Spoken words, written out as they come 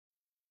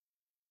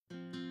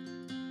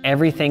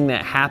Everything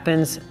that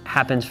happens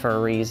for a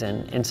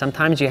reason, and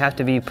sometimes you have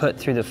to be put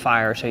through the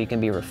fire so you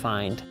can be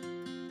refined.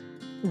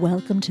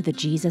 Welcome to the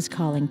Jesus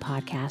Calling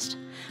podcast.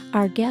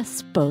 Our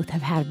guests both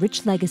have had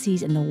rich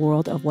legacies in the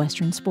world of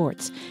Western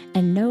sports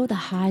and know the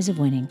highs of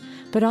winning,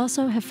 but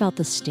also have felt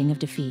the sting of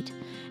defeat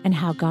and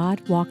how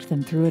God walked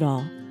them through it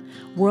all.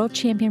 World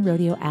champion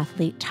rodeo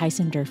athlete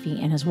Tyson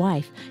Durfey and his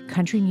wife,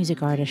 country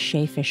music artist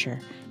Shea Fisher,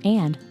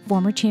 and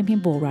former champion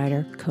bull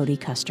rider Cody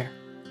Custer.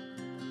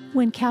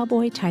 When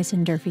cowboy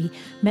Tyson Durfey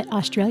met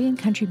Australian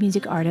country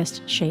music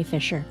artist Shea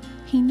Fisher,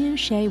 he knew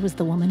Shea was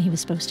the woman he was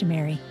supposed to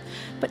marry.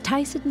 But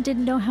Tyson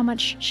didn't know how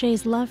much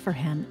Shea's love for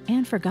him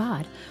and for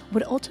God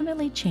would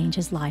ultimately change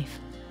his life.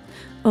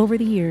 Over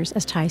the years,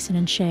 as Tyson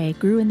and Shea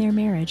grew in their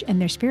marriage and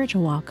their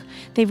spiritual walk,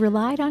 they've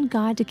relied on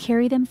God to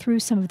carry them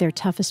through some of their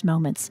toughest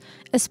moments,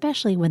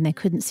 especially when they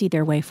couldn't see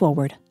their way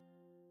forward.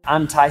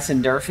 I'm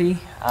Tyson Durfey.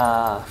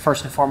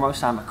 First and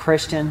foremost, I'm a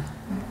Christian.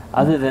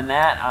 Other than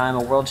that, I'm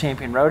a world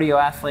champion rodeo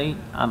athlete.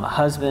 I'm a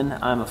husband,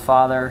 I'm a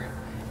father,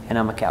 and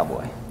I'm a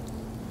cowboy.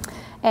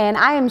 And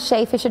I am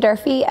Shea Fisher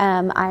Durfey.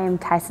 I am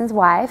Tyson's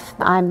wife.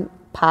 I'm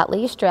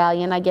partly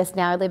Australian. I guess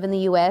now I live in the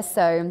US,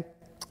 so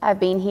I've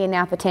been here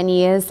now for 10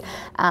 years,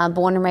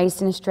 born and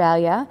raised in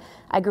Australia.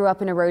 I grew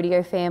up in a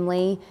rodeo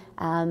family,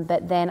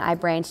 but then I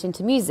branched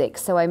into music.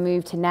 So I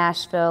moved to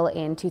Nashville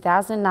in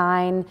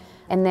 2009,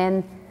 and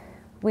then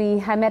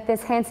I met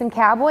this handsome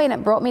cowboy, and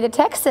it brought me to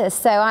Texas.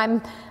 So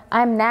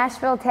I'm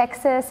Nashville,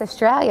 Texas,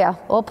 Australia,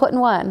 all put in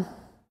one.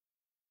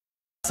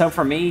 So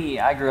for me,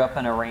 I grew up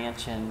in a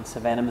ranch in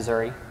Savannah,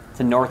 Missouri. It's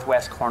the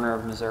northwest corner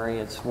of Missouri.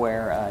 It's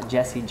where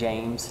Jesse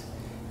James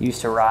used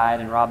to ride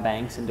and rob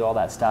banks and do all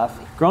that stuff.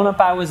 Growing up,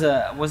 I was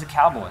a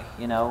cowboy.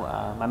 You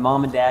know, my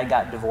mom and dad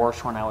got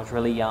divorced when I was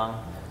really young.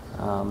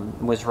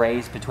 Was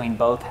raised between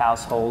both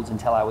households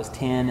until I was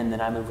 10, and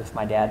then I moved with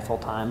my dad full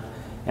time.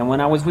 And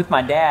when I was with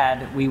my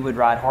dad, we would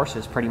ride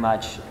horses pretty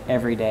much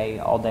every day,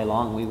 all day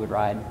long. We would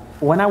ride.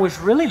 When I was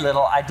really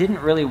little, I didn't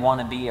really want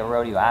to be a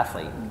rodeo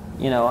athlete.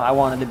 You know, I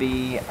wanted to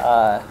be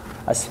a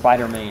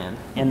Spider-Man,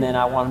 and then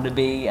I wanted to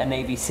be a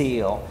Navy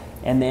SEAL.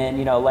 And then,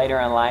 you know, later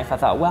in life, I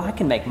thought, well, I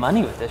can make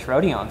money with this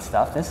rodeo and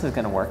stuff. This is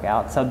going to work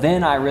out. So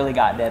then I really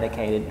got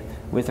dedicated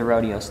with the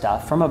rodeo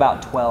stuff from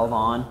about 12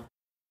 on.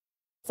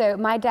 So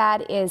my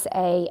dad is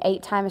a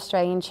 8-time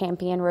Australian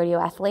champion rodeo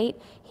athlete.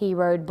 He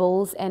rode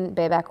bulls and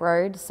bareback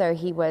rode, so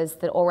he was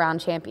the all-round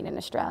champion in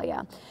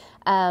Australia.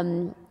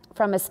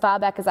 From as far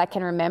back as I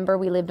can remember,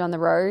 we lived on the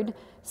road.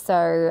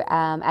 So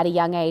at a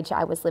young age,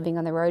 I was living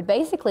on the road,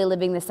 basically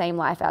living the same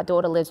life our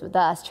daughter lives with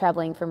us,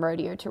 traveling from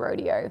rodeo to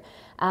rodeo.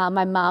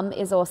 My mum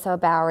is also a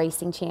bow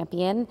racing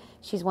champion.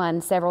 She's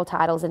won several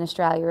titles in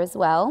Australia as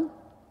well.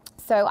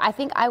 So I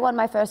think I won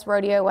my first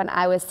rodeo when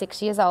I was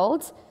 6 years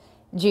old.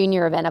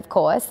 Junior event, of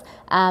course,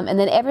 and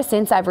then ever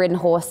since I've ridden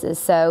horses,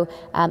 so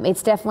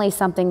it's definitely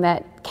something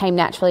that came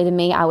naturally to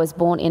me. I was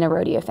born in a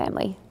rodeo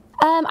family.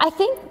 I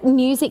think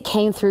music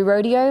came through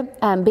rodeo.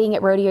 Being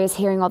at rodeos,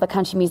 hearing all the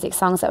country music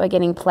songs that were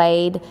getting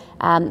played.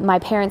 My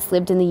parents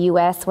lived in the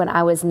US when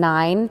I was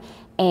 9,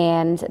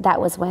 and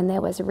that was when there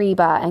was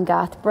Reba and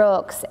Garth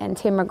Brooks and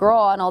Tim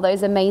McGraw and all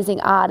those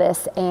amazing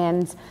artists,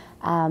 and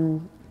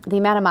the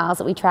amount of miles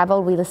that we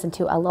traveled, we listened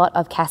to a lot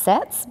of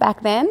cassettes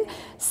back then.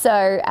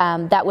 So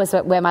that was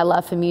where my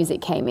love for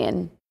music came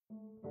in.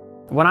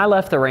 When I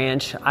left the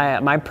ranch,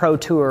 my pro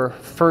tour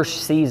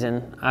first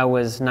season, I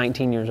was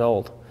 19 years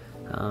old.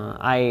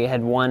 I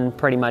had won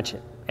pretty much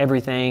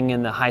everything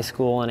in the high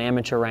school and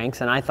amateur ranks,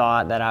 and I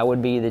thought that I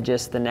would be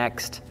just the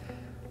next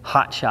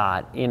hot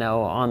shot, you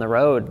know, on the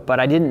road.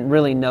 But I didn't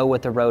really know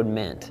what the road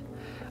meant.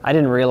 I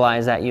didn't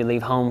realize that you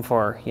leave home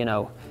for, you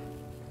know,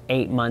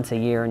 8 months a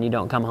year and you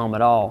don't come home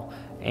at all.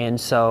 And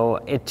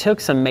so it took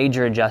some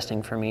major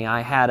adjusting for me.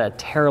 I had a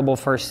terrible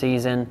first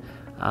season,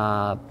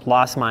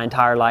 lost my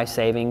entire life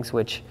savings,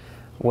 which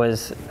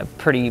was a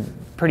pretty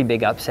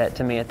big upset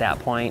to me at that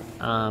point.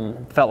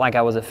 Felt like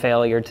I was a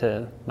failure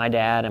to my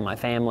dad and my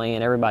family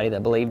and everybody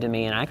that believed in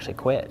me, and I actually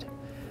quit.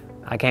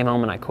 I came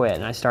home and I quit,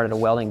 and I started a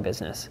welding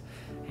business.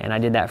 And I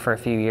did that for a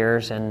few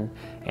years, and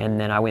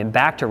then I went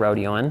back to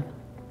rodeoing.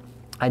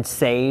 I'd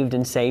saved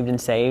and saved and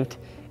saved,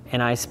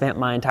 and I spent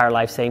my entire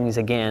life savings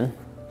again.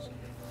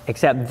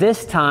 Except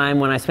this time,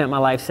 when I spent my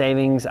life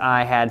savings,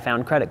 I had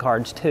found credit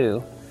cards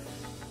too.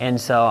 And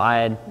so I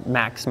had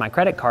maxed my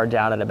credit cards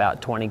out at about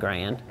 20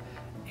 grand.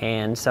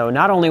 And so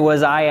not only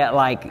was I at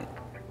like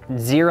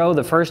zero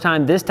the first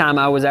time, this time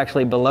I was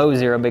actually below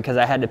zero because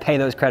I had to pay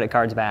those credit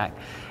cards back.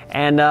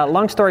 And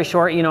long story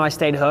short, you know, I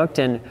stayed hooked,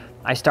 and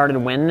I started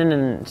winning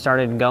and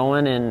started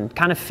going and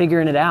kind of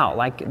figuring it out.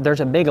 Like, there's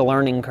a big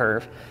learning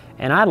curve.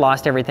 And I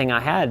lost everything I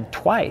had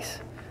twice.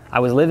 I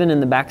was living in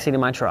the backseat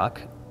of my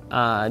truck,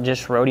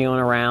 just rodeoing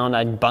around.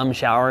 I'd bum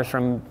showers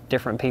from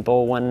different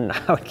people when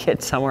I would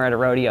get somewhere at a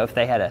rodeo if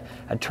they had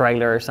a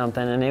trailer or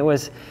something. And it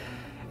was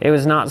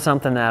not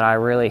something that I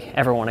really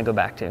ever want to go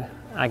back to.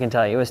 I can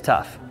tell you, it was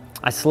tough.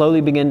 I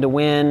slowly began to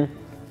win,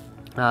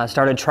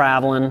 started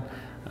traveling,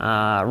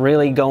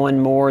 really going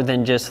more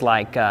than just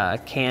like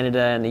Canada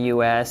and the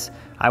US.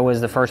 I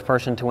was the first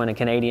person to win a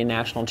Canadian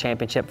national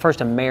championship,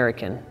 first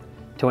American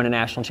to win a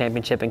national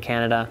championship in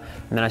Canada,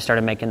 and then I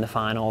started making the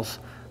finals.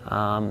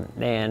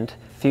 And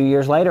a few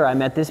years later, I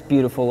met this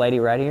beautiful lady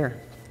right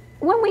here.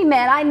 When we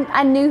met,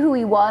 I knew who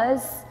he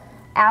was.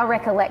 Our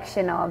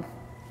recollection of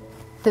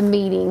the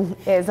meeting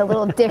is a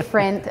little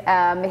different,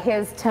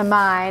 his to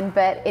mine,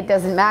 but it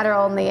doesn't matter.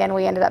 In the end,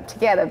 we ended up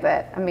together,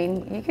 but I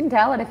mean, you can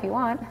tell it if you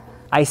want.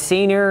 I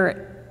seen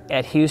her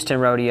at Houston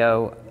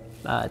Rodeo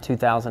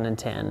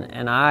 2010,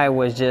 and I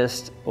was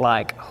just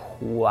like,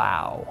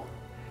 wow,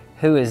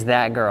 who is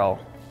that girl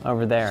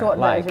over there? Short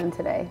version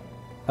today.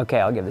 Okay,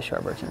 I'll give the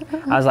short version.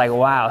 I was like,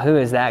 wow, who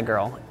is that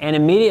girl? And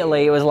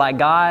immediately it was like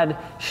God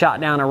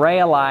shot down a ray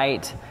of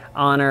light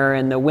on her,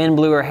 and the wind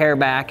blew her hair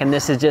back, and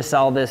this is just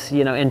all this,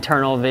 you know,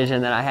 internal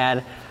vision that I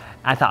had.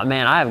 I thought,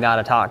 man, I've got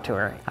to talk to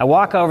her. I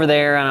walk over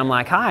there and I'm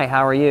like, hi,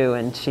 how are you?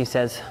 And she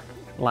says,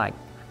 like,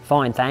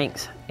 fine,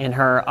 thanks, in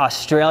her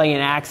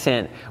Australian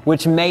accent,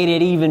 which made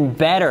it even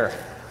better.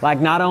 Like,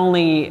 not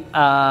only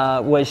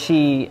was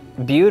she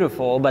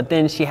beautiful, but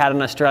then she had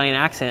an Australian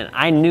accent.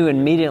 I knew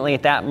immediately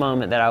at that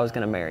moment that I was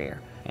going to marry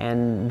her.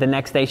 And the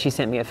next day she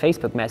sent me a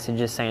Facebook message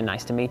just saying,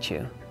 nice to meet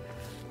you.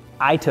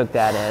 I took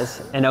that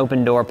as an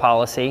open door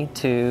policy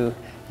to,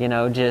 you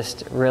know,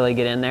 just really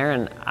get in there.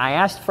 And I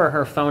asked for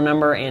her phone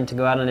number and to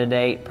go out on a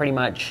date pretty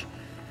much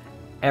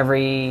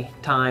every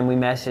time we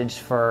messaged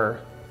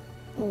for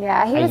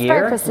yeah, he was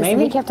very persistent.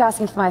 Maybe? He kept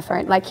asking for my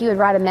phone. Like, he would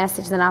write a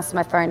message, then ask for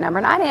my phone number,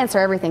 and I'd answer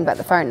everything but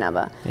the phone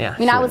number. Yeah, I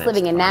mean, I was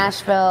living in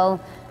Nashville.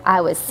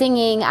 I was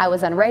singing. I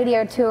was on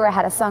radio tour. I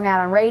had a song out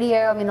on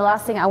radio. I mean, the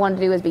last thing I wanted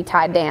to do was be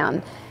tied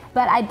down.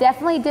 But I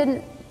definitely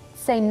didn't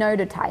say no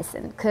to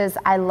Tyson because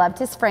I loved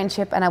his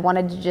friendship, and I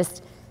wanted to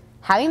just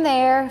have him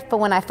there for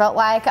when I felt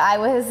like I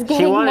was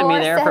getting more settled down. She wanted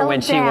me there for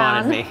when she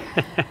wanted me.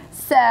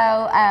 So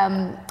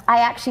I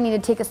actually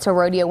needed tickets to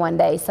Rodeo one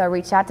day, so I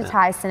reached out to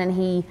Tyson, and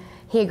he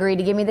agreed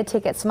to give me the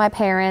tickets to my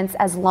parents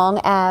as long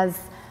as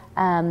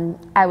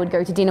I would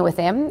go to dinner with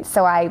him.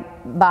 So I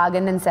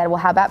bargained and said, well,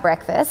 how about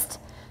breakfast?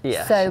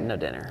 Yeah, so, no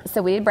dinner.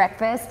 So we did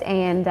breakfast,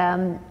 and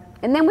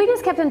then we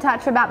just kept in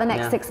touch for about the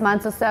next 6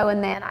 months or so.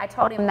 And then I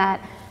told him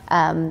that,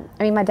 I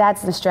mean, my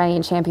dad's an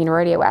Australian champion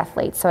rodeo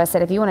athlete. So I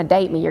said, if you want to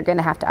date me, you're going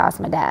to have to ask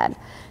my dad.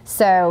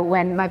 So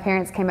when my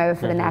parents came over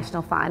for the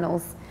national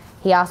finals,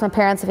 he asked my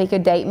parents if he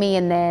could date me,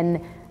 and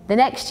then the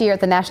next year at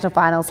the national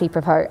finals, he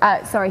proposed.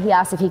 He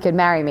asked if he could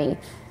marry me,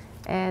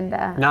 and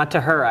not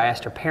to her. I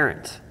asked her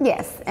parents.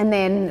 Yes, and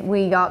then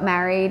we got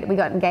married. We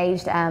got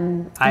engaged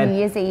New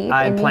Year's Eve.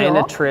 I had planned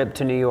a trip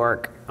to New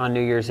York on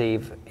New Year's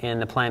Eve,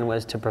 and the plan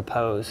was to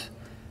propose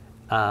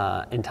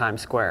in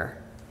Times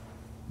Square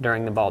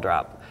during the ball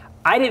drop.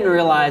 I didn't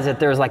realize that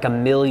there was like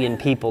 1 million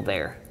people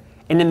there.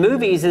 In the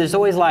movies, there's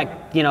always like,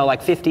 you know,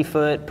 like 50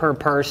 foot per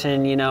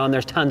person, you know, and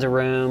there's tons of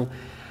room.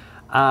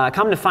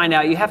 Come to find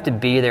out, you have to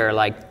be there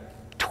like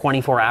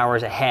 24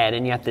 hours ahead,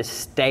 and you have to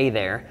stay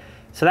there.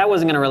 So that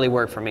wasn't going to really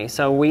work for me.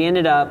 So we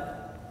ended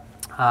up,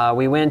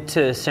 we went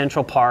to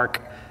Central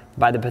Park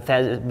by the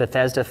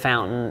Bethesda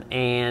fountain,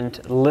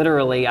 and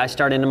literally I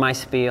start into my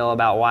spiel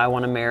about why I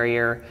want to marry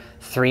her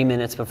 3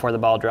 minutes before the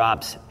ball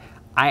drops.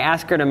 I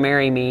ask her to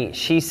marry me.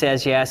 She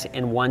says yes,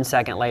 and 1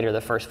 second later,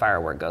 the first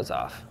firework goes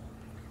off.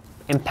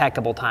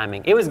 Impeccable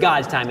timing. It was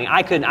God's timing.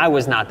 I'm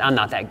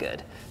not that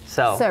good.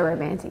 So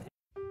romantic.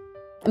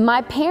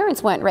 My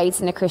parents weren't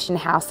raised in a Christian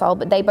household,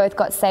 but they both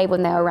got saved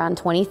when they were around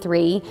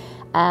 23.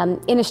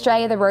 In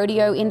Australia, the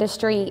rodeo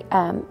industry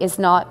is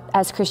not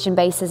as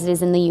Christian-based as it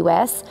is in the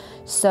US,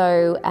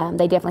 so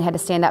they definitely had to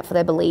stand up for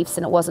their beliefs,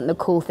 and it wasn't the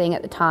cool thing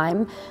at the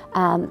time.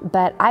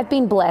 But I've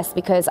been blessed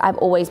because I've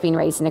always been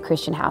raised in a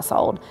Christian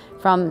household.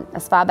 From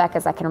as far back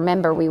as I can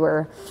remember, we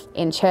were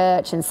in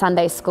church and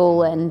Sunday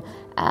school, and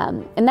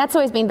that's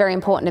always been very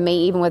important to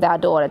me, even with our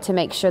daughter, to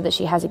make sure that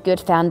she has a good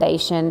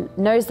foundation,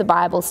 knows the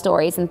Bible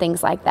stories and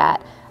things like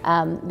that,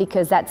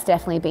 because that's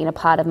definitely been a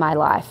part of my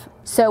life.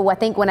 So I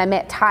think when I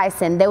met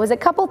Tyson, there was a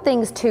couple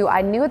things too.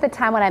 I knew at the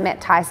time when I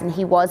met Tyson,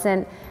 he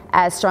wasn't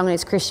as strong in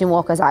his Christian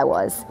walk as I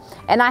was.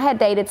 And I had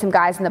dated some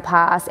guys in the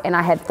past, and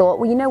I had thought,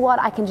 well, you know what,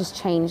 I can just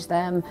change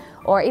them,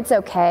 or it's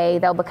okay,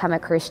 they'll become a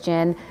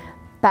Christian.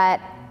 But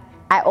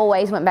I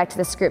always went back to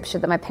the scripture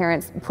that my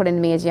parents put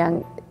into me as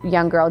a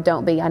young girl,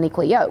 don't be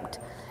unequally yoked.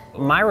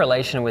 My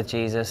relation with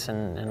Jesus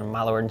and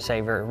my Lord and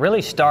Savior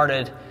really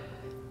started,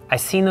 I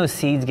seen those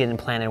seeds getting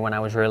planted when I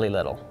was really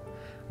little.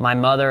 My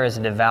mother is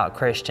a devout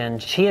Christian.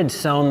 She had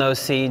sown those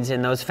seeds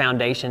and those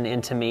foundation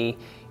into me,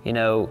 you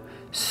know,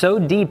 so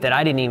deep that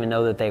I didn't even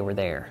know that they were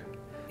there.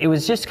 It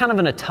was just kind of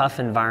in a tough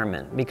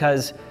environment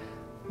because,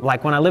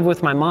 like, when I lived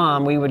with my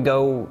mom, we would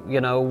go, you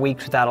know,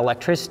 weeks without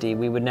electricity.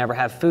 We would never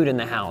have food in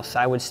the house.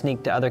 I would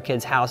sneak to other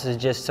kids' houses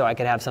just so I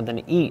could have something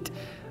to eat.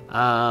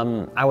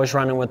 I was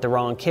running with the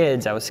wrong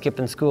kids. I was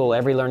skipping school,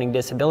 every learning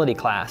disability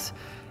class.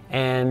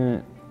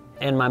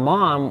 And my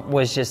mom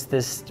was just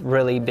this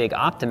really big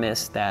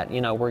optimist that,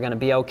 you know, we're going to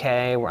be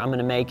okay, I'm going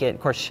to make it.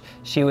 Of course,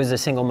 she was a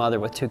single mother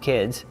with 2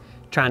 kids,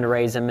 trying to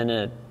raise them in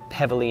a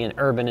heavily an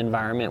urban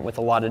environment with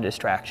a lot of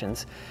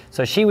distractions.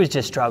 So she was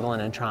just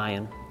struggling and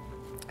trying.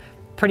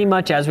 Pretty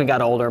much as we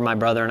got older, my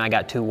brother and I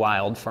got too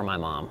wild for my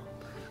mom.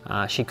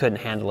 She couldn't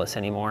handle us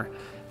anymore.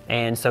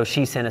 And so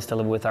she sent us to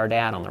live with our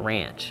dad on the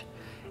ranch.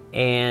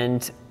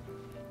 And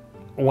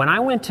when I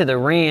went to the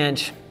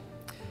ranch,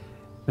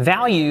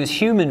 values,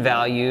 human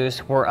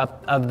values, were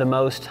of the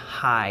most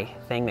high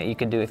thing that you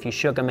could do. If you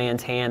shook a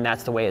man's hand,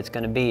 that's the way it's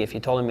going to be. If you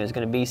told him it was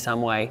going to be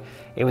some way,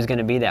 it was going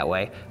to be that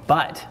way.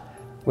 But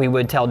we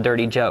would tell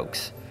dirty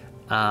jokes.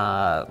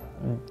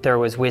 There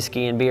was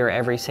whiskey and beer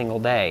every single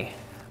day.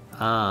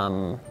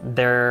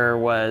 There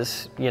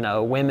was,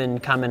 women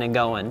coming and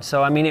going.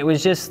 So, I mean, it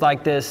was just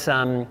like this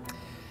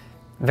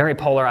very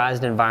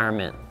polarized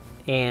environment.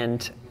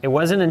 And it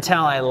wasn't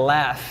until I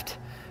left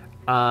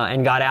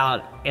and got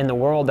out in the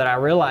world that I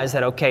realized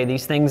that, okay,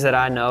 these things that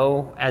I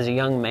know as a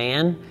young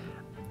man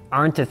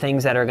aren't the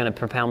things that are going to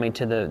propel me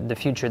to the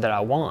future that I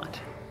want,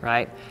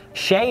 right?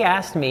 Shea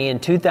asked me in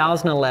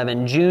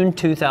 2011, June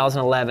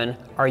 2011,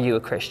 are you a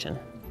Christian?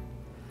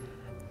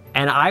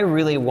 And I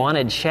really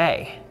wanted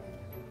Shea.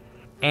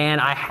 And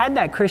I had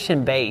that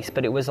Christian base,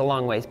 but it was a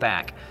long ways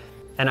back.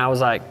 And I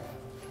was like,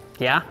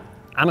 yeah,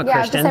 I'm a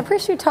Christian. I'm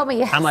pretty sure you told me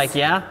yes. I'm like,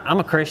 yeah, I'm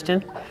a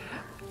Christian.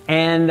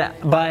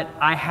 But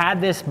I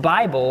had this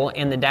Bible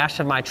in the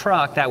dash of my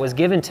truck that was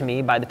given to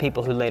me by the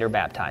people who later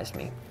baptized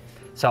me.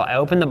 So I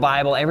opened the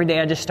Bible. Every day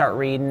I just start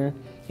reading.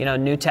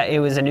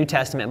 It was a New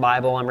Testament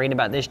Bible. I'm reading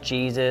about this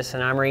Jesus,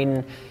 and I'm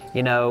reading,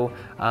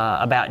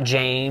 about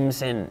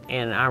James, and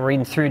I'm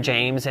reading through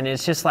James, and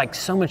it's just like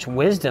so much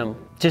wisdom.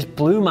 Just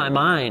blew my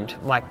mind.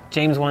 Like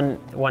James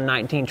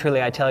 1:19,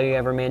 truly I tell you,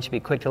 every man should be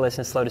quick to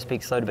listen, slow to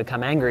speak, slow to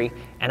become angry.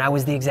 And I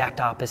was the exact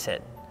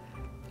opposite.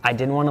 I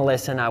didn't want to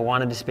listen, I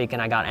wanted to speak,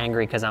 and I got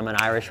angry because I'm an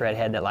Irish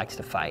redhead that likes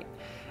to fight.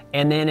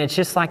 And then it's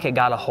just like it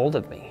got a hold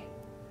of me.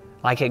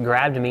 Like it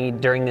grabbed me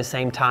during the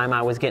same time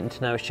I was getting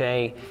to know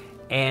Shea.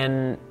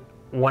 And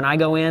when I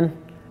go in,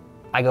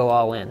 I go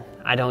all in.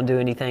 I don't do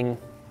anything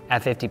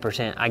at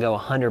 50%. I go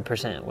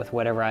 100% with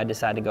whatever I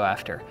decide to go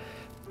after.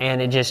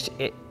 And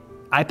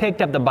I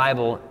picked up the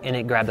Bible and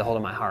it grabbed a hold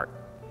of my heart.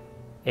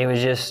 It was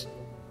just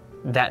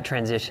that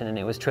transition, and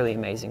it was truly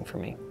amazing for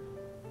me.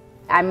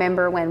 I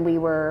remember when we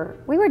were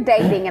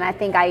dating, and I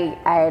think I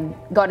had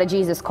got a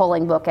Jesus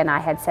Calling book, and I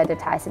had said to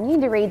Tyson, you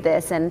need to read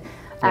this. And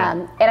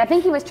I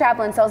think he was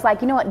traveling, so I was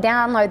like, you know what,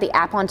 download the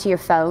app onto your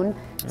phone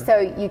so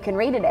you can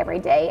read it every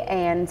day.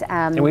 And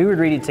we would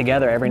read it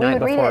together every night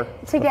before we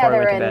went to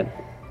bed.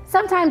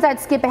 Sometimes I'd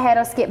skip ahead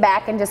or skip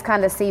back and just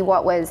kind of see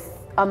what was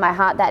on my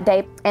heart that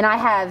day. And I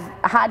have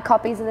hard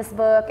copies of this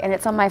book, and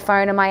it's on my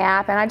phone and my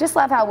app, and I just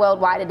love how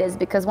worldwide it is,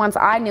 because once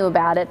I knew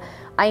about it,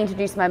 I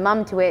introduced my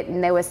mom to it,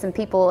 and there was some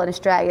people in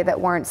Australia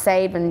that weren't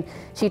saved, and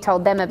she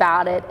told them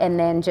about it, and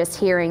then just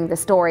hearing the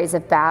stories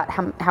about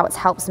how it's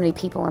helped so many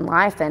people in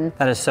life. And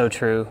that is so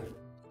true.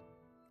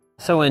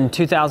 So in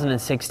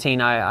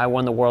 2016, I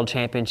won the World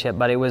Championship,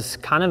 but it was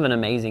kind of an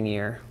amazing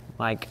year.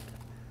 Like,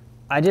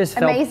 I just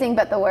felt... Amazing,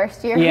 but the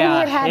worst year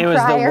Yeah, it was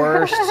the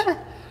worst.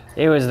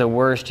 It was the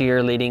worst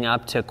year leading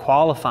up to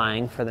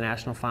qualifying for the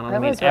national finals. I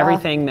mean,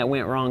 everything that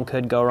went wrong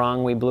could go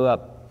wrong. We blew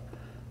up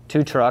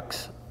 2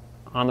 trucks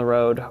on the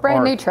road.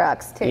 Brand new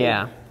trucks, too.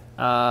 Yeah.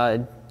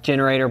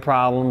 Generator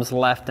problems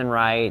left and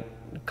right,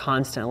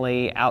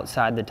 constantly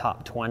outside the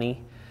top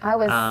 20. I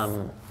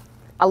was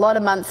a lot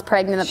of months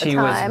pregnant at the time. She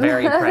was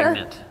very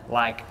pregnant,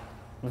 like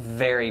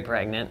very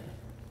pregnant.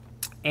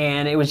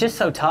 And it was just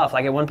so tough.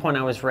 Like at one point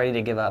I was ready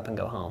to give up and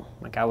go home.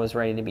 Like I was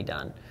ready to be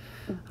done.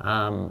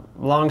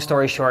 Long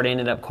story short, I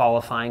ended up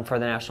qualifying for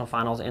the national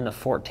finals in the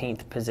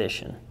 14th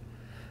position.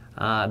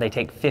 They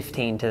take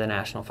 15 to the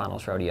national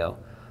finals rodeo.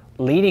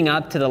 Leading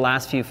up to the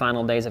last few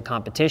final days of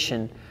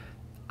competition,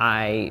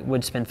 I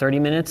would spend 30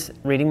 minutes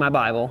reading my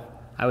Bible.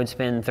 I would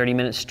spend 30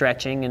 minutes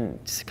stretching in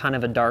kind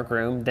of a dark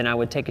room. Then I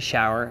would take a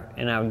shower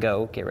and I would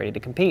go get ready to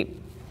compete.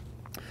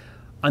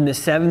 On the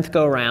 7th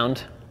go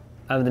round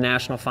of the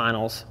national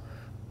finals,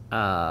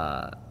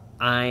 I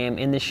am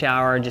in the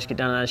shower, just get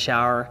done out of the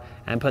shower,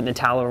 and I'm putting the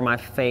towel over my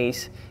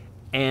face,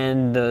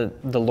 and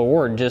the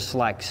Lord just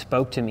like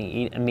spoke to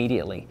me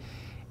immediately.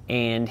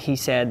 And he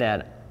said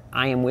that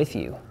I am with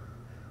you.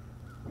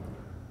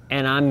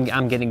 And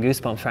I'm getting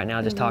goosebumps right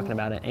now just talking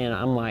about it. And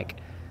I'm like,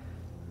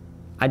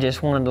 I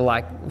just wanted to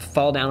like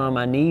fall down on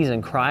my knees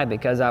and cry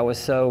because I was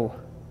so,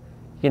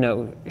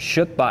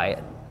 shook by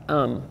it.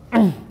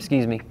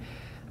 Excuse me.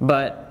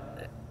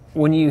 But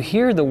when you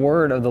hear the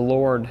word of the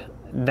Lord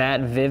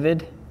that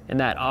vivid and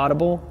that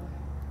audible,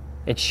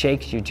 it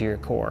shakes you to your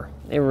core.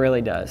 It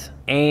really does.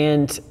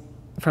 And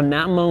from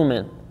that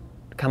moment,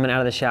 coming out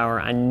of the shower,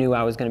 I knew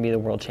I was going to be the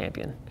world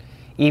champion.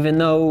 Even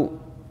though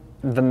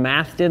the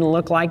math didn't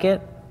look like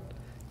it,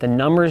 the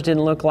numbers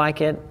didn't look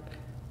like it,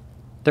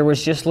 there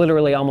was just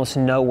literally almost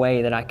no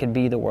way that I could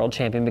be the world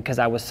champion because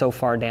I was so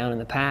far down in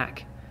the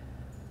pack.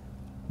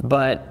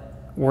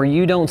 But where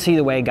you don't see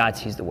the way, God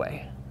sees the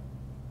way.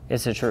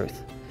 It's the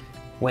truth.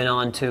 Went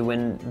on to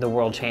win the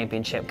world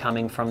championship,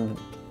 coming from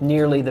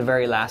nearly the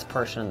very last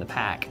person in the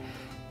pack.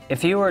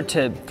 If you were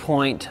to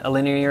point a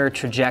linear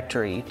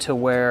trajectory to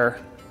where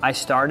I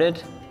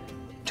started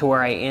to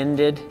where I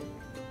ended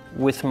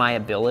with my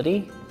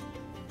ability,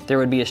 there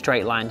would be a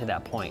straight line to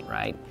that point,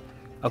 right?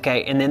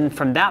 Okay, and then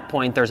from that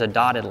point, there's a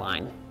dotted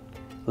line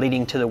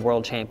leading to the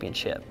world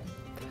championship.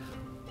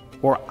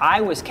 Where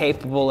I was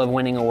capable of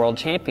winning a world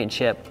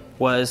championship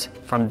was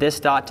from this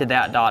dot to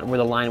that dot where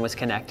the line was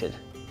connected.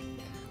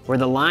 Where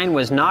the line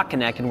was not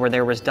connected, where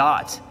there was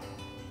dots,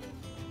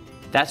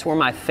 that's where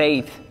my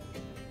faith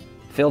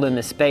filled in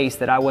the space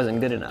that I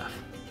wasn't good enough.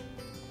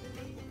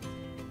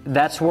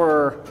 That's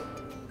where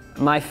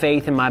my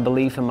faith and my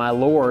belief in my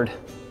Lord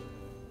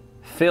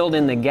filled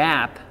in the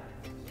gap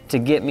to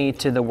get me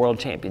to the world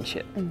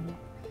championship. Mm-hmm.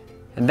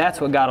 And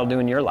that's what God will do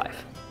in your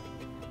life.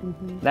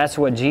 Mm-hmm. That's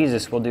what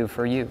Jesus will do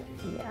for you.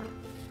 Yeah.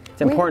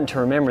 It's important to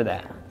remember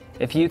that.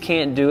 If you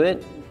can't do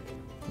it,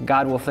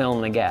 God will fill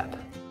in the gap.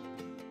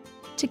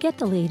 To get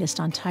the latest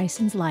on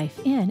Tyson's life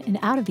in and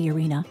out of the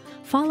arena,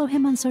 follow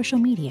him on social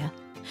media.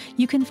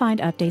 You can find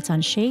updates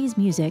on Shea's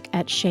music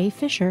at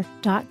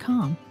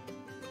SheaFisher.com.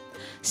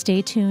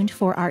 Stay tuned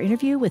for our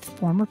interview with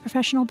former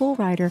professional bull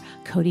rider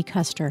Cody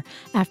Custer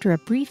after a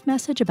brief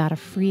message about a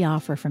free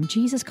offer from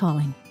Jesus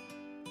Calling.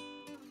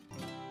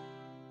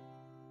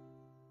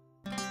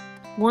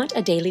 Want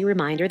a daily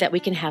reminder that we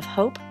can have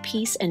hope,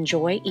 peace, and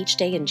joy each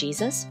day in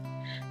Jesus?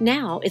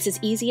 Now it's as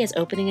easy as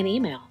opening an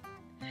email.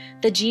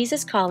 The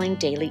Jesus Calling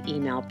Daily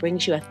Email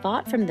brings you a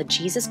thought from the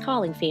Jesus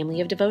Calling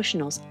family of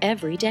devotionals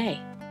every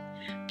day.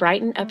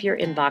 Brighten up your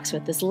inbox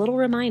with this little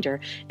reminder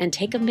and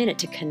take a minute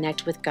to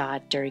connect with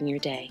God during your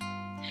day.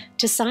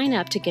 To sign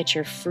up to get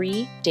your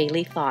free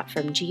daily thought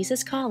from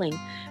Jesus Calling,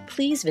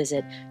 please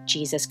visit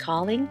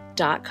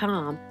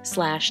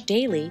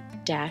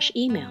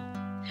jesuscalling.com/daily-email.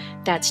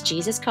 That's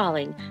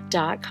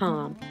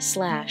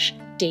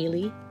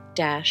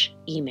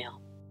jesuscalling.com/daily-email.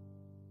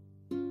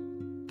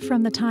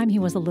 From the time he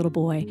was a little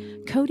boy,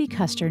 Cody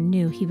Custer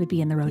knew he would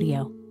be in the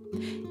rodeo.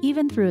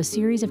 Even through a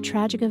series of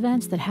tragic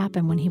events that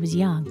happened when he was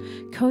young,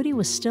 Cody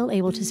was still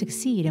able to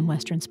succeed in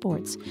Western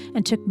sports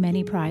and took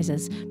many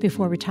prizes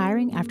before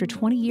retiring after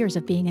 20 years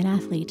of being an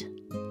athlete.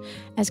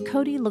 As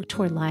Cody looked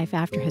toward life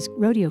after his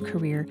rodeo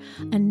career,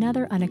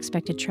 another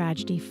unexpected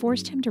tragedy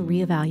forced him to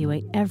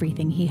reevaluate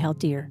everything he held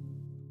dear.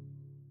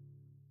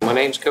 My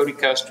name's Cody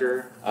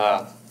Custer.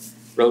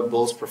 Rode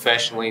bulls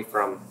professionally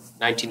from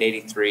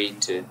 1983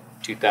 to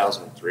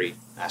 2003.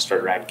 I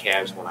started riding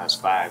calves when I was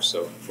 5,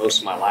 so most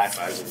of my life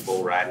I was in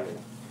bull riding.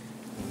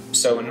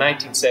 So in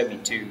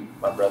 1972,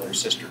 my brother and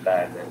sister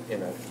died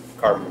in a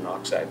carbon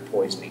monoxide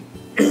poisoning.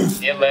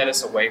 It led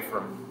us away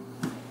from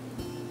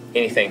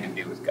anything to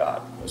do with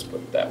God, let's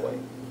put it that way.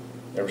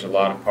 There was a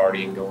lot of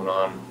partying going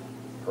on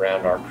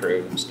around our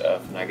crew and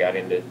stuff, and I got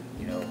into,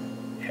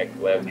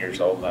 11 years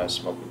old, I was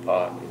smoking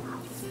pot. And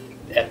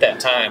at that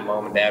time,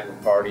 Mom and Dad were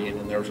partying,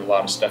 and there was a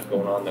lot of stuff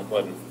going on that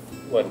wasn't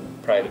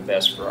probably the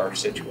best for our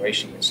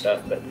situation and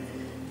stuff,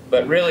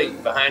 but really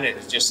behind it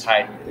is just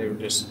hiding. They were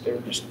just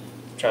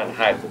trying to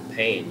hide the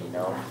pain,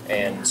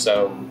 And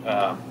so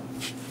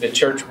the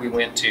church we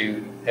went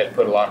to had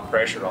put a lot of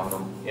pressure on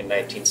them in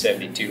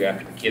 1972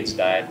 after the kids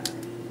died,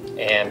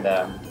 and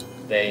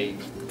they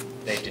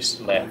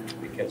just left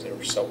because there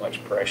was so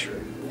much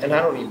pressure. And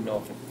I don't even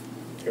know if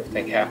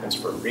everything happens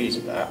for a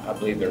reason. I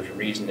believe there's a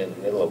reason in the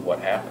middle of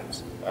what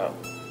happens.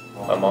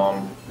 My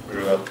mom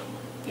grew up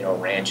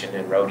ranching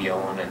and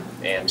rodeoing,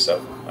 and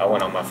so I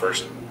went on my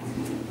first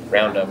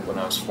roundup when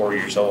I was 4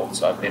 years old,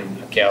 so I've been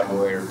a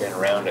cowboy or been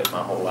around it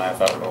my whole life.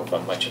 I don't know if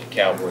I'm much of a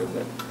cowboy,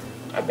 but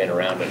I've been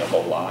around it a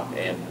whole lot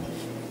and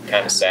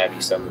kind of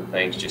savvy some of the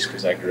things just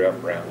because I grew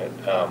up around it.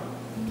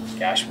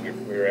 We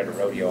were at a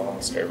rodeo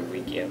almost every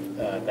weekend.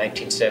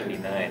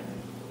 1979,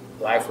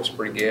 life was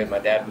pretty good. My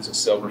dad was a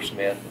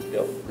silversmith,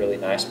 built really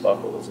nice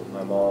buckles, and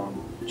my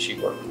mom, she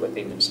worked with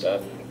him and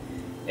stuff.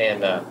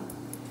 And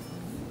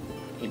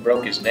he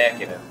broke his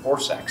neck in a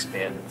horse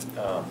accident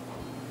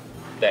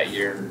that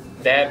year.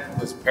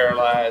 Dad was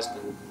paralyzed,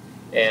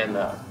 and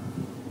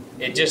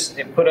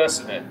it put us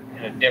in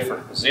a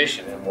different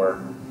position, and where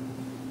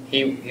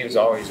he was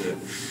always a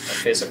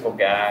physical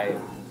guy,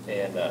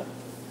 and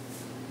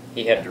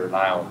he had to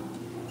rely on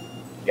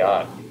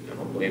God. I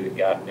don't believe that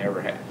God never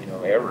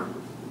ever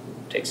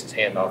takes his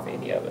hand off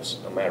any of us,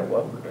 no matter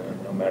what we're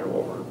doing, no matter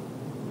what we're,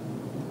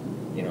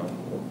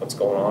 what's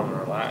going on in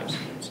our lives.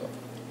 So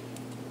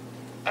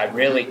I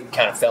really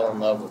kind of fell in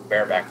love with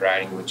bareback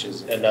riding, which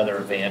is another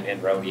event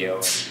in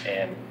rodeo,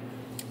 and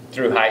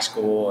through high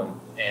school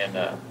and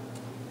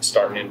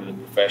starting into the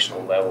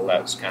professional level,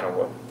 that was kind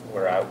of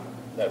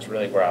that's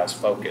really where I was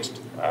focused.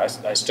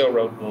 I still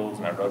rode bulls,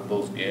 and I rode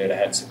bulls good. I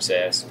had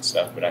success and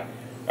stuff, but I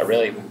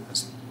really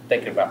was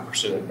thinking about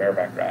pursuing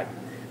bareback riding.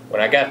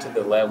 When I got to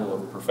the level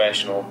of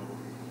professional,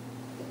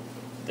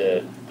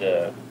 the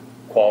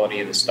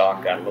quality of the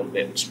stock got a little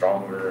bit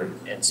stronger,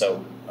 and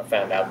so I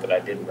found out that I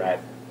didn't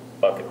ride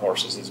bucking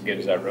horses as good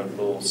as I rode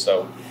bulls.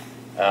 So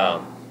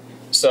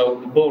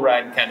the bull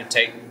riding kind of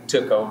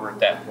took over at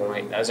that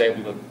point. I was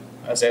able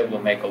to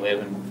make a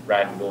living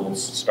riding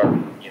bulls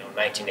starting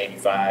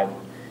 1985,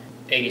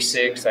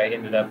 '86, I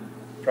ended up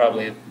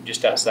probably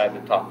just outside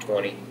the top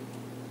 20,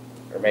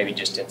 or maybe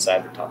just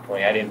inside the top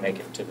 20. I didn't make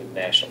it to the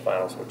national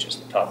finals, which is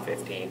the top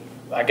 15.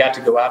 I got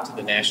to go out to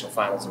the national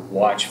finals and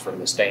watch from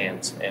the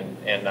stands,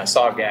 and I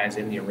saw guys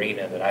in the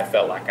arena that I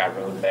felt like I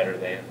rode better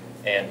than.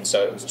 And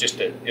so it was a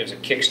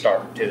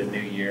kickstart to the new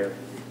year,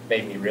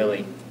 made me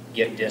really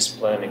get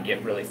disciplined and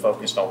get really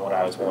focused on what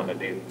I was wanting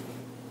to do.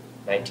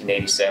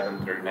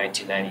 1987 through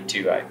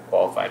 1992, I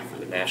qualified for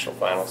the national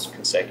finals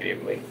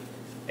consecutively,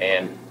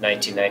 and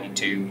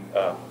 1992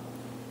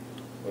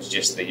 was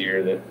just the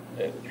year that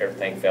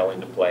everything fell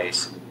into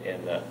place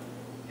and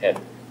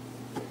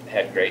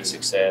had great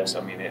success.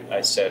 I mean,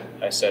 I set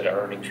an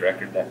earnings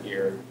record that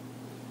year.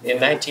 In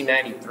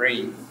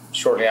 1993,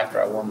 shortly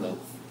after I won the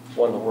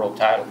world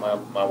title,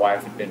 my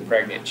wife had been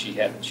pregnant. She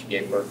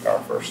gave birth to our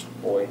first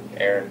boy,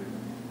 Aaron,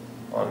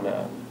 on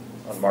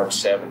March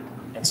 7th,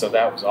 and so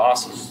that was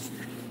awesome,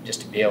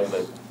 just to be able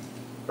to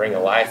bring a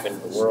life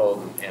into the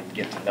world and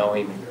get to know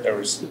him. There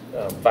was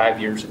 5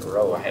 years in a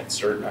row I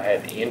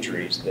had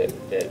injuries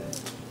that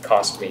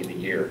cost me the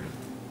year.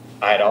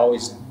 I had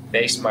always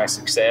based my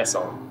success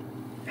on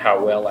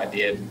how well I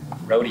did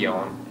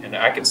rodeoing, and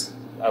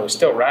I was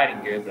still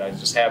riding good, but I was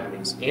just having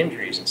these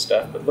injuries and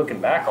stuff. But looking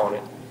back on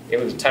it, it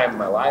was a time in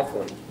my life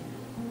when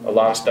a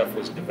lot of stuff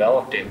was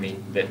developed in me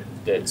that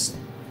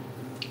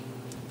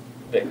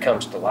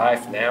comes to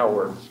life now,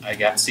 where I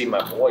got to see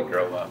my boy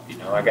grow up. You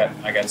know, I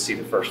got to see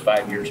the first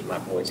 5 years of my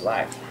boy's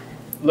life.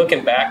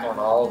 Looking back on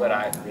all of it,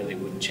 I really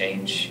wouldn't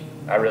change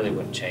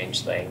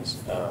things,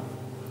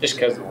 just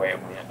because of the way it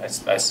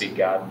went. I see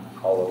God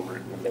all over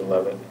it, in the middle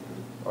of it,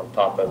 on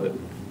top of it,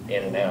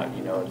 in and out.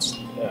 You know, it's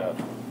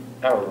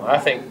I don't know. I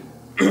think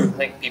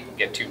people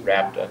get too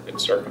wrapped up in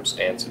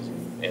circumstances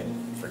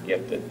and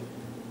forget that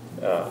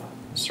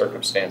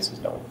circumstances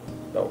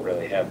don't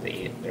really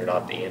they're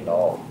not the end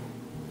all.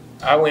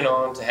 I went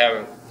on to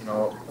have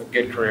a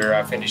good career.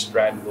 I finished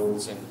riding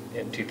bulls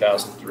in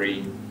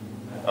 2003.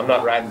 I'm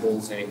not riding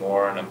bulls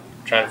anymore, and I'm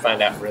trying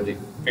to really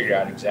figure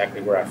out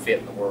exactly where I fit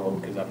in the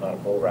world, because I'm not a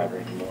bull rider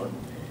anymore.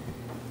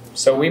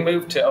 So we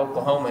moved to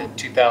Oklahoma in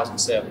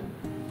 2007,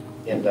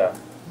 and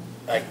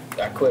I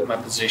quit my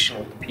position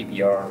with the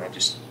PBR, and I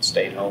just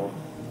stayed home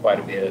quite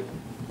a bit.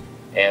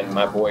 And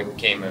my boy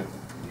became a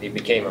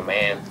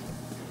man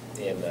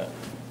in the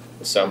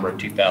summer of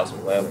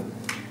 2011.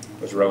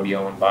 Was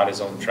rodeoing, bought his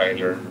own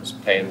trailer, and was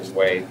paying his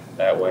way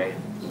that way.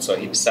 And so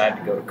he decided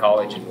to go to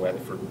college in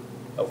Weatherford,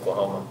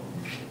 Oklahoma.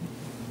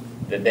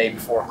 The day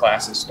before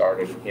classes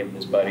started, him and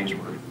his buddies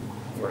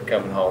were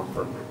coming home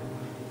from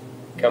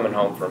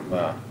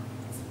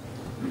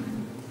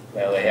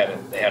they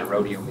had a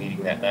rodeo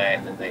meeting that night,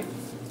 and then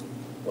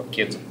what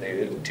kids would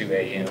do at 2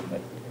 a.m.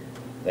 But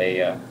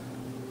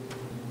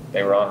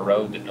they were on a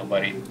road that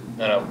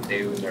none of them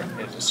knew.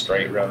 It was a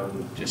straight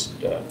road, just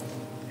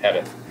had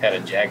a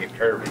jagged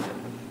curve in it,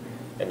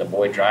 and the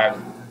boy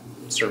driving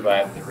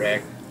survived the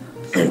wreck.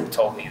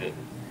 Told me that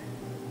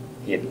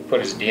he had put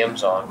his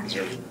dims on because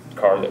there was a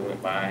car that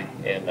went by,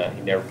 and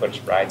he never put his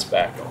brights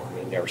back on.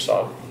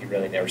 He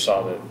really never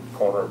saw the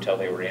corner until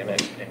they were in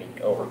it, and he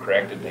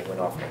overcorrected, and they went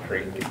off in a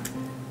creek.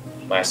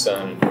 My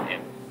son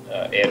and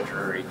Ed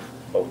Drury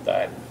both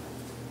died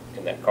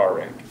in that car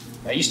wreck.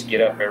 I used to get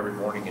up every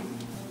morning and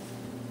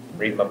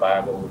read my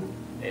Bible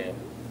and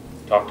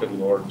talk to the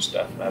Lord and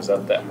stuff. And I was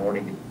up that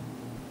morning,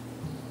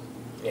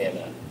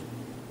 and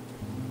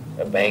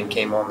a bang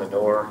came on the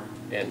door,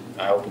 and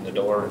I opened the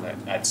door,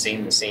 and I'd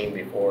seen the scene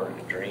before in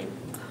a dream.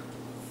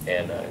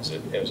 And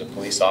it was a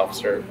police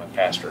officer, my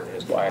pastor, and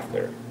his wife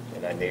there,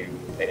 and I knew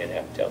they didn't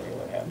have to tell me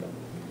what happened.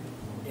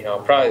 You know,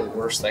 probably the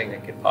worst thing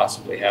that could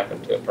possibly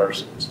happen to a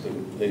person is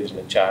losing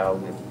a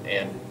child,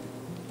 and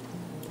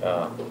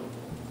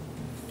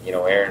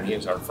Aaron, he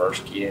was our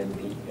first kid.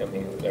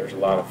 There's a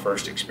lot of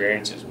first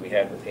experiences we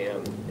had with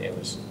him. It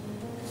was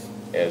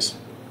a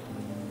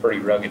pretty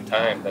rugged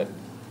time, but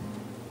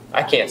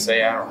I can't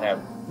say I don't have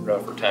a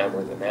rougher time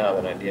with him now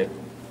than I did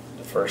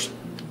the first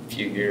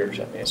few years.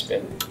 I mean,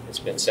 it's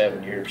been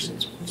 7 years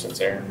since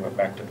Aaron went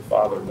back to the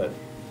Father. But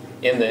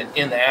in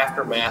the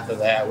aftermath of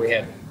that, we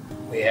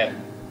had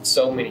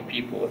so many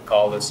people that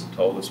called us and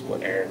told us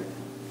what Aaron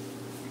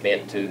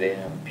meant to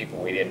them,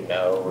 people we didn't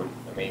know.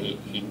 I mean,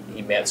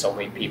 he met so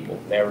many people,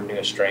 never knew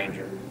a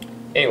stranger.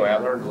 Anyway, I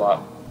learned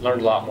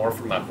a lot more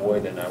from my boy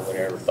than I would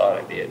ever thought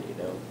I did. You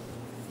know,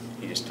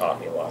 he just taught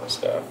me a lot of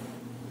stuff.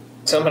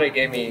 Somebody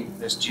gave me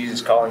this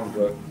Jesus Calling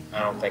book. I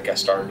don't think I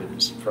started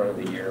it in front of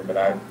the year, but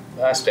I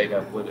stayed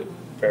up with it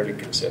fairly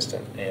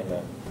consistent.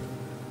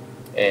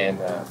 And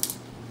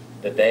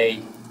the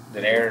day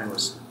that Aaron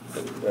was,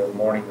 the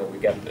morning that we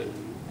got the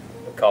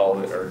call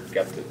or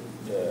got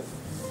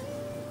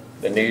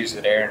the news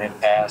that Aaron had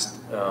passed,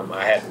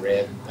 I hadn't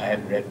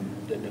read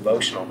the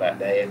devotional that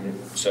day, and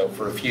so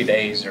for a few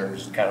days there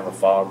was kind of a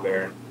fog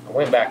there. I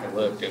went back and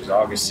looked. It was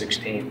August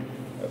 16th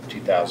of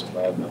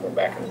 2011. I went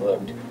back and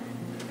looked, and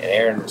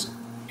Aaron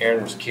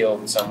was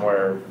killed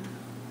somewhere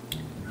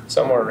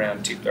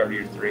around 2:30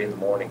 or 3 in the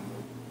morning.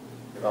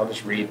 And I'll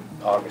just read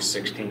August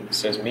 16th. It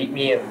says, "Meet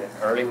me in the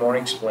early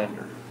morning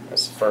splendor.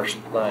 That's the first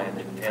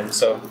line. And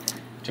so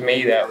to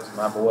me, that was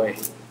my boy.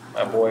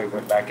 My boy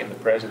went back in the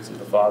presence of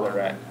the Father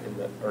right in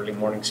the early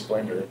morning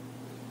splendor.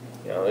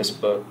 You know,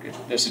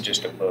 this is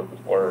just a book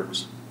with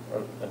words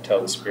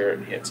until the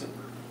Spirit hits it,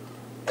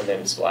 and then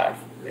it's life.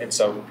 And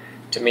so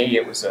to me,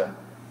 it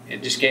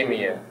just gave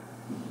me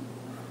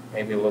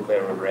maybe a little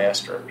bit of a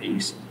rest or a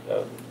peace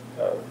of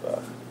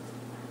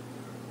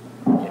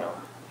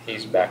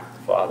he's back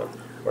with the Father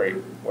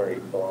where he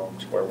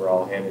belongs, where we're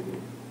all headed.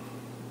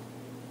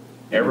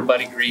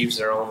 Everybody grieves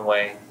their own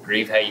way.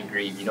 Grieve how you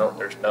grieve.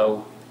 There's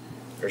no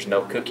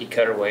cookie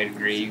cutter way to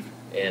grieve.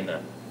 And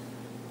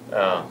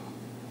I'm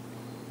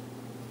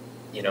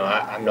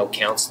no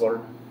counselor,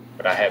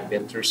 but I have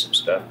been through some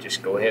stuff.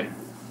 Just go ahead and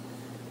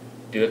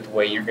do it the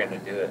way you're going to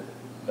do it.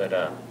 But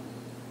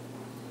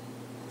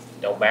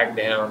don't back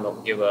down.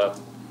 Don't give up.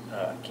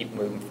 Keep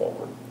moving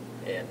forward.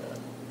 And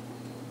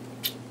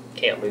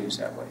can't lose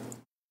that way.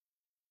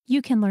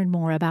 You can learn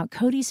more about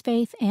Cody's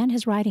faith and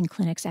his writing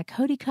clinics at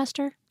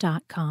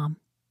codycuster.com.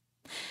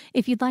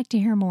 If you'd like to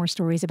hear more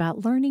stories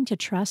about learning to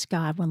trust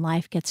God when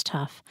life gets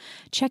tough,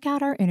 check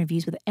out our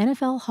interviews with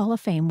NFL Hall of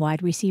Fame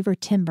wide receiver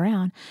Tim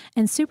Brown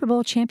and Super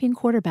Bowl champion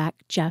quarterback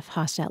Jeff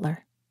Hostetler.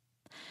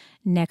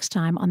 Next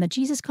time on the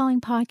Jesus Calling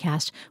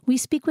podcast, we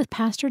speak with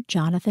Pastor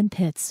Jonathan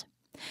Pitts.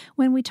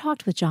 When we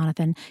talked with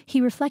Jonathan,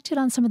 he reflected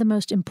on some of the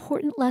most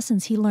important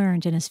lessons he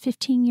learned in his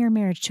 15-year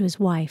marriage to his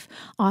wife,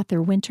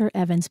 author Winter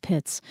Evans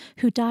Pitts,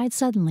 who died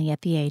suddenly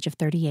at the age of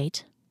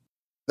 38.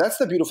 That's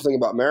the beautiful thing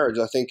about marriage.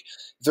 I think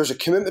if there's a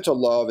commitment to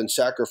love and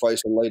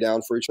sacrifice and lay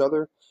down for each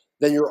other,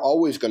 then you're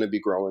always going to be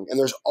growing, and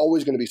there's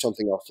always going to be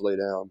something else to lay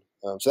down.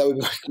 So that would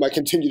be my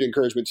continued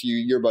encouragement to you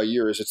year by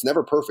year is it's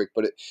never perfect,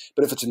 but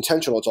if it's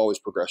intentional, it's always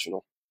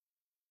progressional.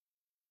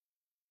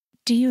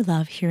 Do you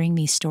love hearing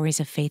these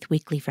stories of faith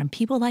weekly from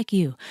people like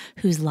you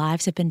whose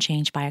lives have been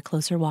changed by a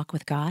closer walk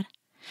with God?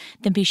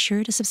 Then be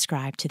sure to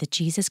subscribe to the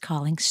Jesus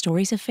Calling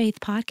Stories of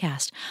Faith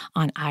podcast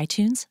on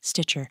iTunes,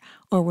 Stitcher,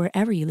 or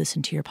wherever you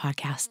listen to your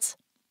podcasts.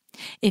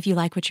 If you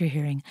like what you're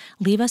hearing,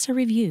 leave us a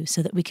review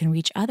so that we can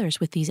reach others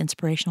with these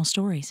inspirational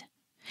stories.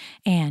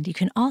 And you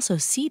can also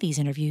see these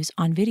interviews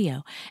on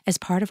video as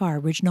part of our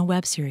original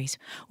web series,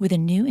 with a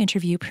new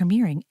interview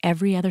premiering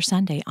every other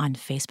Sunday on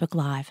Facebook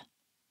Live.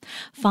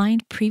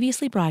 Find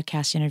previously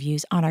broadcast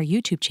interviews on our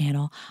YouTube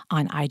channel,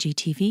 on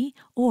IGTV,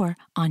 or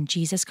on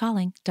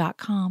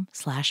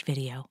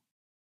JesusCalling.com/video.